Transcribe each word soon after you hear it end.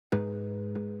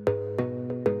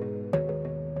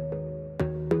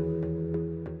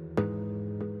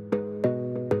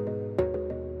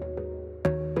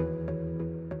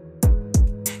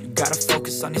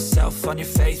focus on yourself, on your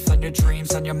faith, on your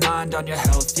dreams, on your mind, on your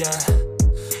health, yeah.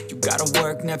 You gotta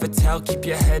work, never tell, keep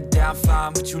your head down,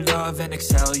 find what you love and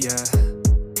excel, yeah.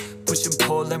 Push and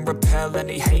pull and repel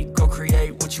any hate, go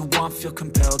create what you want, feel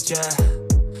compelled, yeah.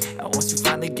 And once you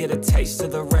finally get a taste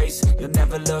of the race, you'll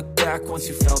never look back once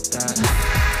you felt that.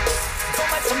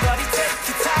 Don't let somebody take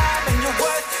your time and your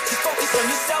worth, just focus on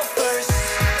yourself first.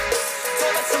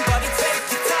 Don't let somebody take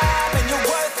your time and your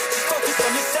worth, just focus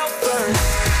on yourself first.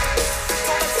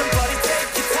 Don't let somebody take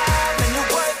your time and your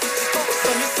worth, just focus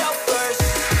on yourself first.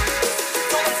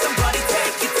 Don't let somebody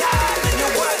take your time and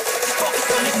your worth, just focus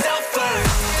on yourself first.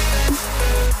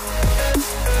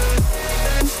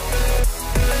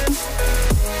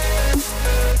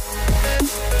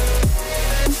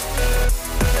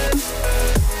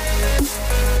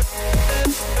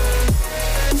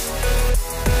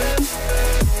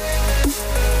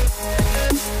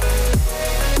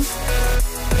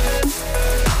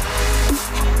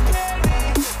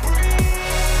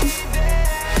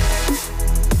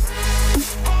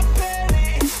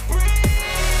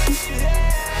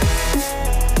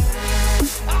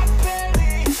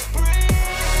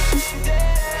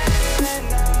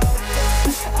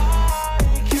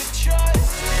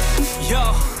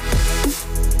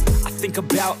 Think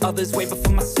about others way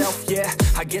before myself, yeah.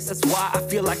 I guess that's why I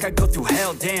feel like I go through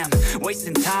hell, damn.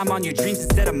 Wasting time on your dreams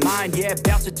instead of mine, yeah.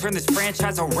 About to turn this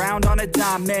franchise around on a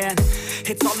dime, man.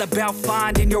 It's all about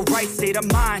finding your right state of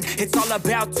mind. It's all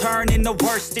about turning the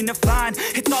worst into fine.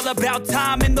 It's all about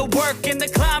time and the work and the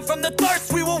climb. From the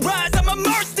thirst we will rise, I'm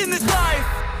immersed in this life.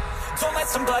 Don't let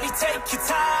somebody take your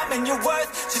time and your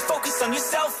worth, just focus on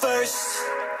yourself first.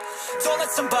 Don't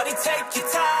let somebody take your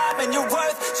time and your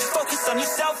worth, just focus on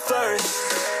yourself first.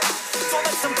 Don't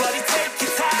let somebody take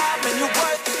your time and your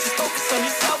worth, just focus on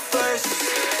yourself first.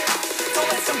 Don't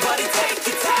let somebody take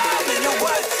your time and your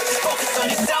worth, just focus on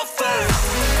yourself first.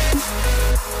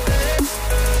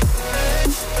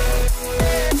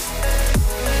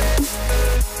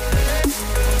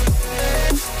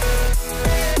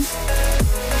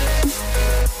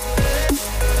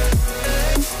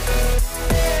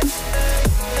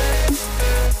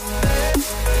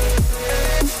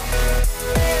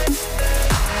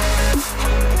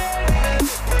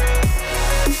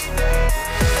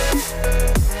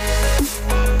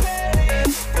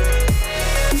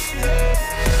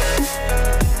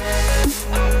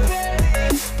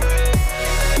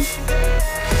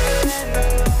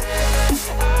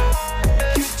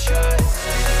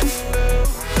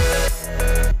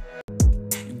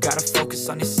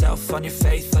 On yourself, on your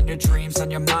faith, on your dreams,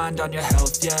 on your mind, on your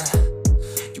health, yeah.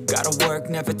 You gotta work,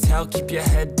 never tell, keep your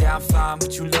head down, find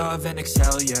what you love and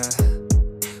excel, yeah.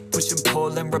 Push and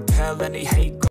pull and repel any hate.